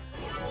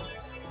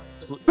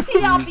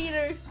 Pee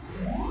eater.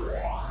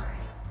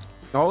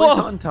 Always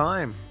Whoa. on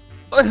time.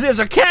 There's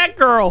a cat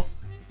girl.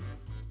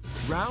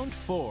 Round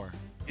 4.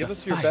 Give the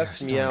us your fire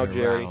best meow, starter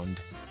Jerry.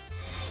 round.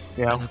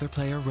 Yeah. Another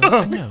player wrote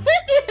a note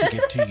to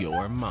give to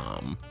your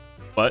mom.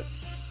 What?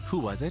 Who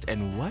was it,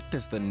 and what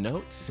does the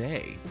note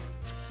say?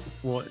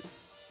 What?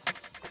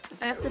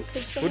 I have to pick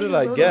Who someone did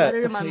I who wrote a get?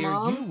 letter The to my player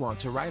mom. you want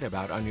to write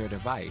about on your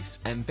device,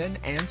 and then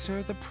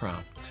answer the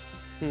prompt.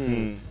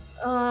 Hmm.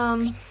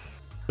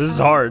 This is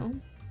hard.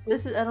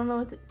 This is, I don't know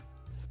what to...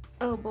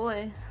 Oh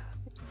boy.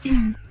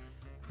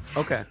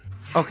 Okay.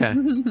 Okay.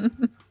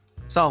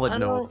 Solid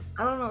note.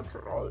 I don't know what to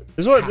write.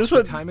 This one, Half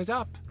the time is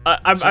up.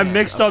 I'm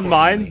mixed on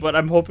mine, accordingly. but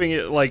I'm hoping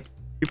it like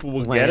people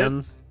will get it.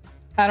 Lands.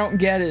 I don't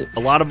get it. A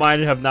lot of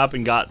mine have not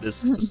been got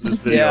this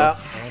video. Yeah,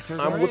 Answers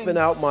I'm are whipping in.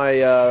 out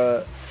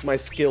my my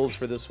skills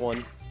for this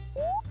one.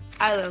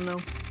 I don't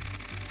know.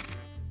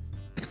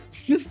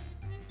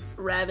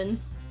 Rabin.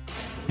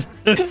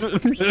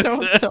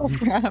 Don't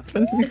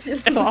happen.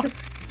 Stop.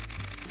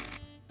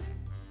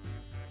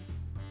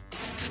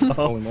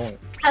 Holy moly.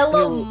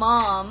 Hello,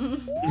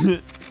 mom.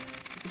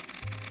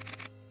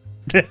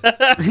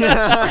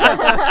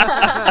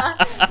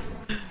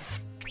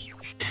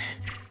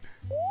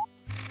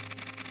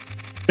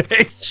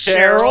 Hey,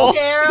 Cheryl.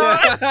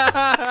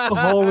 Cheryl.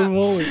 Holy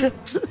moly.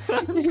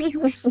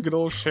 Good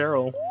old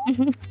Cheryl.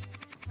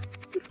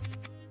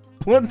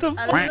 What the?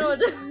 I don't know. What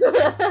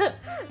to...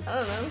 I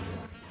don't know.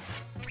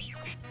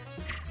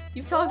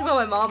 You've talked about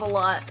my mom a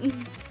lot.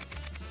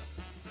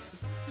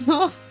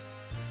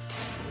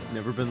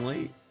 Never been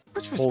late.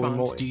 Which Holy response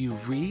moly. do you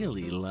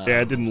really love? Yeah,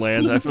 I didn't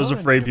land. I was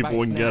afraid people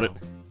wouldn't get it.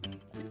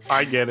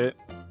 I get it.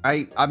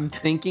 I'm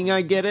thinking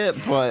I get it,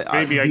 but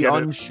Maybe I the get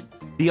it.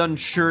 The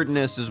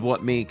unsureness is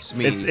what makes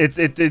me. It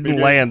didn't Maybe.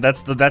 land.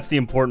 That's the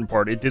important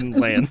part. It didn't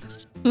land.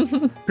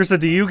 Krista,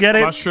 do you get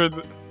I'm it? not sure.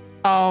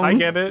 I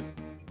get it.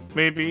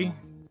 Maybe.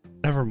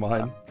 Never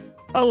mind.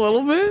 A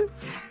little bit.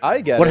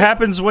 I get What it.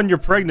 happens when you're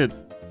pregnant?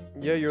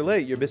 Yeah, you're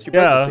late. You missed your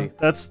Yeah, pregnancy.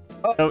 that's.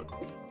 I'm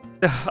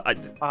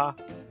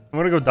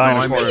gonna go Oh, die in a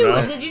I'm corner saying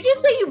now. Did you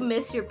just say you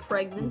miss your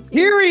pregnancy?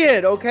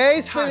 Period. Okay,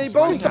 so they Time's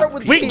both running start out,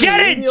 with We P. get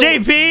it,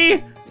 Leave me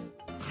alone. JP.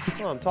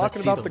 Oh, I'm talking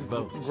Let's see about the those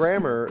votes.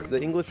 grammar,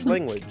 the English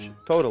language.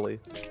 Totally.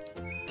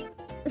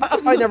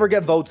 I never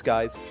get votes,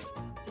 guys.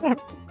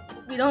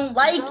 We don't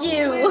like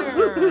you.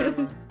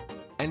 Winner.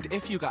 And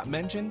if you got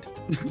mentioned,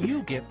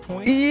 you get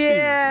points I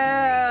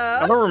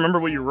Yeah. don't remember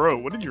what you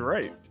wrote. What did you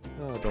write?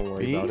 Oh, don't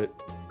worry Me? about it.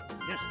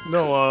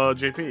 No,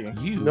 JP. too.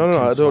 You No, no,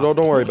 can no, swap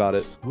don't worry about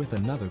points with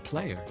another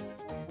player.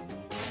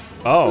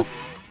 Oh,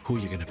 Who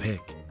you gonna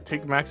pick?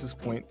 Take Max's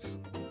points.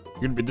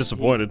 you're gonna be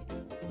disappointed.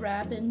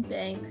 Rabin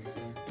Banks.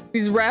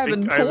 He's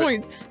rabbing I have it.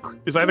 points.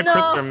 It's either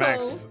Chris or No.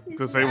 Max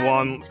because they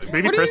won.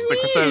 Maybe What do Chris.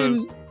 you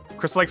mean?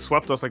 Chris like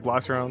swept us like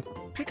last round.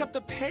 Pick up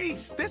the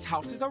pace. This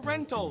house is a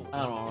rental. I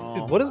don't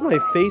know. What is my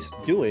face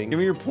doing? Give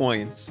me your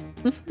points.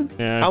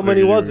 Yeah, I How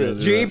many figured was you it? were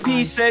gonna do that.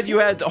 JP said you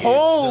had. It's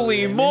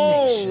Holy elimination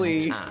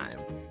moly! time.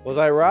 Was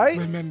I right?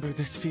 Remember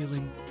this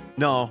feeling?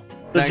 No.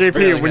 So Thanks, JP,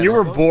 barely when got you it.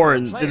 were Vote for a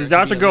born, player did the to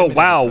doctor be go, eliminated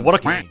 "Wow, from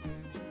what the a"? game.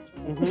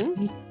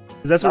 Mm-hmm.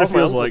 Because that's what it That was my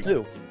feels uncle, like.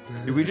 too.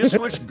 Did we just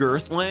switch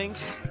girth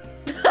lengths?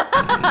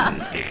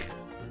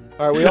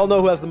 All right, we all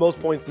know who has the most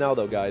points now,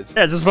 though, guys.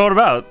 Yeah, just vote him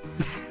out.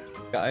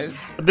 Guys?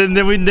 Then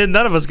none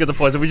of us get the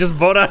points. If we just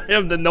vote out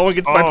him, then no one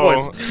gets my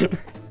points.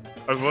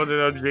 I voted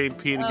out JP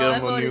to Oh, give I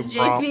him a new voted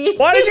prompt. JP.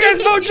 Why did you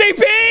guys vote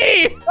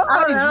JP?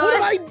 Guys, know. what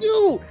did I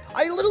do?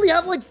 I literally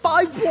have like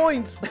 5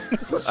 points.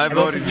 I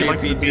voted he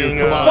likes JP being,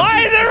 too.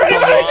 Why is everybody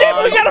voting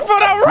JP? We gotta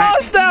vote out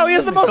Ross now. He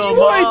has the most Come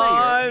points.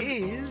 on.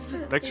 Is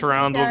Next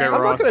round we'll get I'm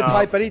not Ross gonna out.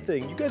 type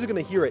anything. You guys are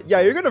gonna hear it. Yeah,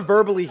 you're gonna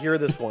verbally hear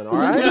this one. All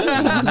right.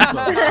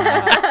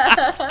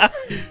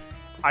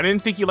 I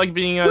didn't think you liked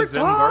being a We're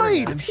Zen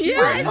tied. I'm Yeah,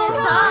 hearing it's from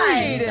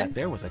tied. Hershey that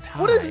there was a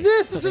tie. What is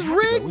this? So This they is have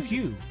to go rigged. with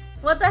you.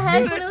 What the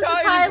heck? When it was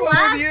a tie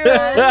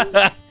last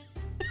time.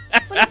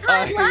 When it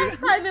tied last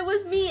time, it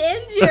was me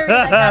and Jerry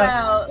that got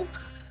out.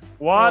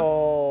 What?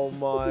 Oh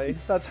my,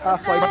 that's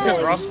half my Because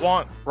points.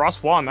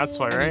 Ross won, that's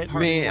why, right? I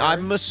mean,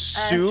 I'm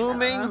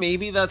assuming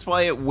maybe that's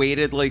why it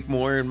weighted like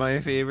more in my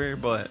favor,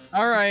 but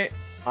All right.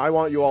 I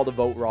want you all to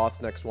vote Ross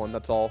next one.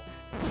 That's all.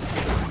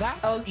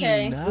 That's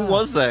Okay. enough. who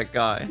was that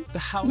guy? The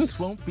house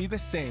won't be the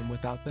same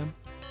without them.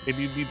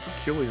 Maybe you'd be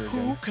peculiar Who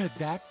again. could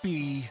that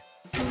be?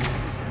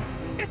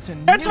 It's a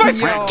That's new my room.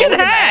 freaking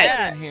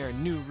hat. In here,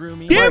 new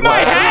roomie. Give my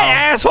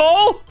hat,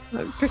 asshole.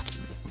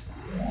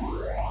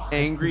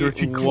 Angry what?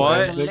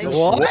 Congratulations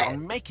What?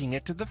 on making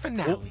it to the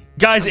finale.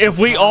 Guys, if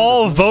we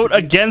all vote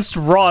against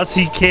Ross,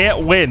 he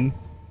can't win.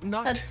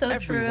 Not That's so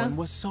everyone true.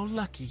 was so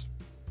lucky.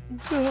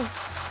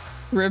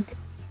 Rip.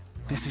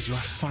 This is your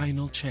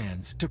final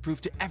chance to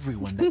prove to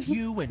everyone that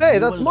you and Hey, you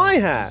that's my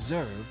alone hat.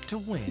 deserve to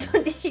win.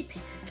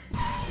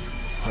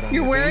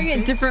 You're wearing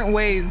it different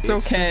ways. It's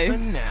okay. The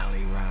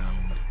finale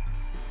round.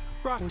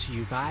 Brought to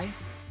you by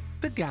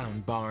the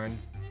Gown Barn,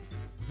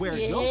 where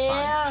you'll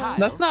find piles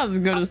That's not as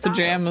good of as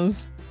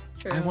pajamas.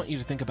 I want you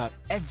to think about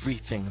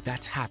everything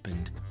that's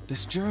happened,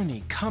 this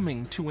journey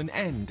coming to an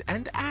end,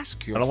 and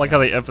ask yourself. I don't like how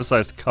they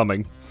emphasized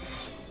coming.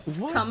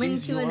 What Coming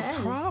is to your an end.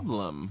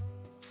 problem?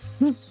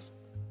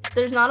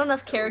 There's not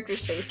enough character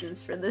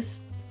spaces for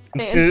this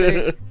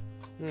answer.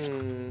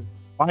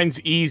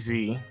 Mine's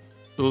easy.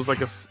 It was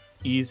like a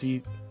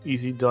easy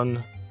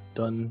done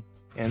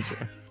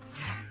answer.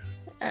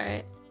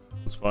 Alright.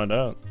 Let's find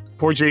out.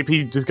 Poor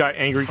JP just got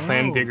angry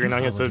clam digger, and now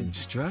he has to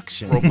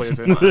instructions. roleplay as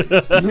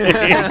it.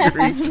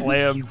 Angry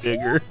clam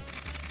digger.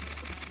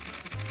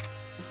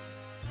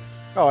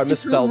 Oh, I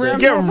misspelled it.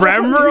 Get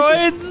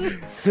remroids?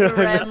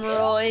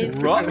 Remroids.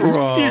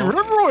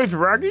 Remroids,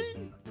 Raggy.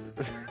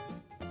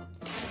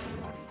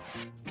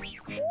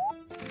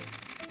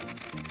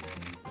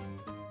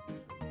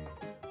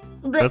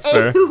 That's The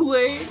fair.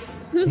 A-word.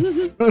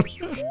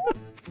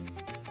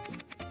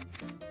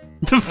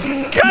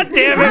 God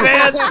damn it,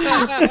 man!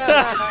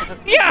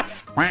 Yeah!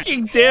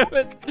 Fucking damn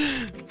it!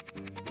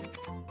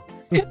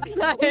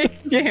 I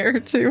care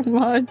too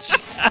much.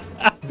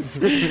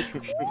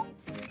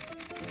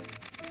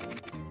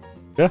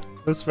 Yeah,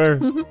 that's fair.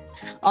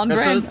 On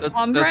brand.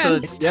 On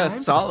brand. It's Yeah, time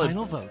for solid. the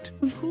final vote.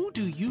 Who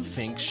do you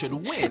think should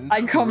win?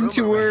 I come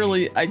too Boomerang?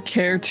 early. I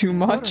care too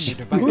much.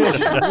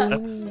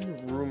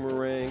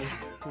 Boomerang.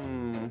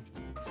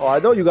 Oh, I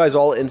know you guys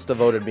all insta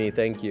voted me.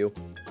 Thank you.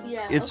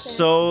 Yeah. It's okay.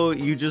 so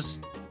you're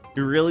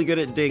really good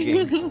at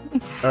digging.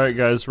 All right,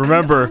 guys.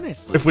 Remember,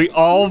 Honestly, if we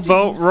all who do you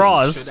vote think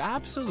Ross, should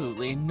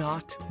absolutely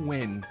not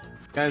win.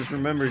 Guys,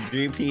 remember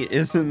JP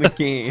is in the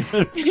game.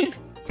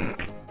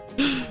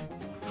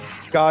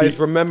 Guys,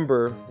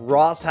 remember,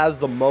 Ross has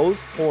the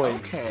most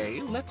points. Okay,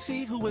 let's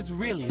see who was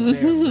really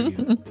there for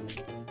you.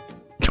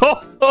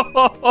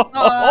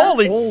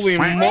 holy Holy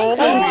God. moly!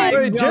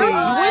 Hey, Jerry's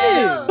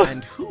Oh. winning!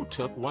 And who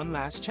took one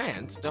last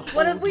chance to What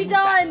hold have we you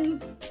back?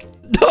 done?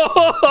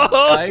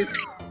 Guys.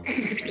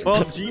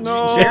 Well,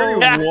 No. Jerry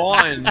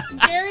won.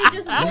 Jerry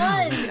just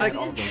won. Like,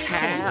 We just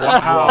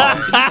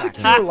wow. Did you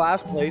secure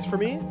last place for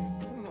me?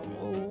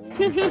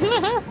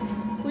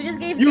 We just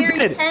gave You Jerry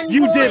did! 10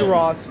 You points. did,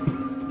 Ross!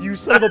 You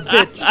son of a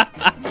bitch!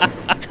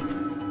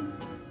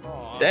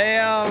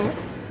 Damn.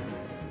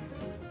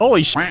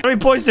 Holy shit! How many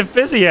points did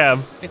Fizzy have?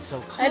 It's so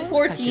close. I had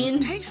 14. I can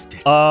taste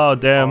it. Oh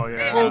damn! Oh,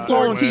 yeah. Oh,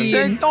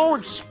 14.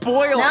 Don't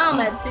spoil Now I'm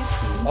at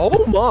 16.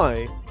 Oh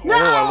my! Oh,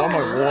 I won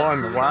my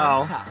one.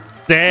 Wow.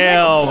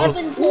 Damn!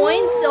 7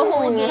 points the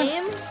whole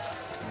game.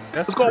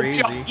 That's Let's go,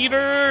 crazy.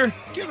 Eater.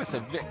 Give us a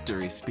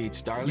victory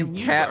speech, darling. You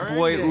You've cat earned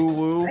boy it.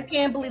 ooh I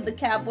can't believe the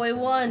Catboy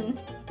won.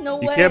 No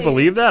way. You can't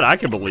believe that? I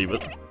can believe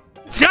it.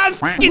 God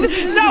fucking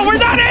no! We're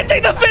not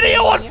ending the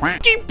video on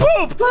fucking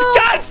poop!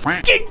 God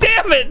fucking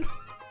damn it!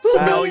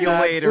 Smell you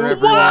later,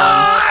 everyone.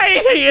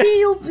 Why?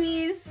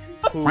 Peewees.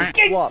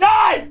 Fucking Flop.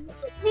 God!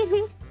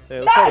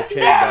 Hey, let's have a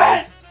change,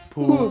 guys.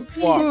 Poop.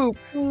 Poop.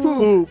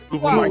 Poop.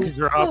 Poop, mic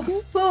drop.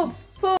 Poop. Poop.